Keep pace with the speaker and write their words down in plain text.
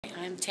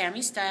I'm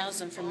Tammy Stiles.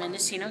 I'm from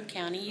Mendocino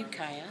County,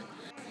 Ukiah,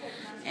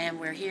 and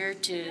we're here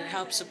to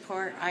help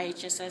support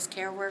IHSS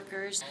care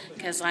workers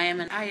because I am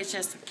an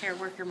IHSS care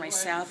worker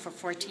myself for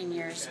 14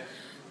 years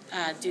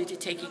due to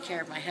taking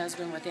care of my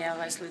husband with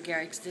ALS Lou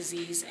Gehrig's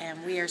disease,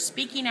 and we are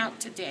speaking out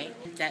today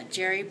that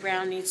Jerry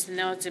Brown needs to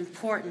know it's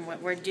important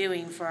what we're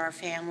doing for our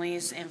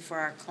families and for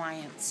our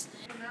clients.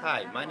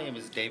 Hi, my name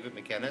is David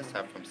McGuiness.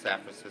 I'm from San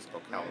Francisco,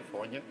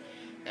 California,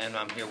 and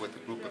I'm here with a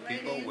group of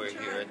people. We're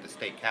here at the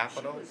state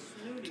capitol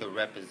to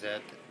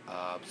represent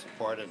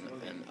support and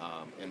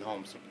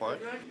in-home support.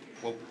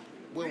 Well,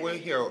 we're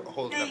here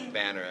holding up a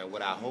banner, and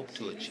what I hope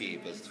to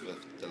achieve is for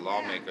the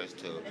lawmakers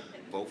to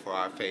vote for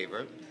our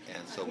favor,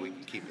 and so we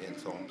can keep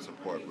in-home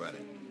support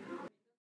running.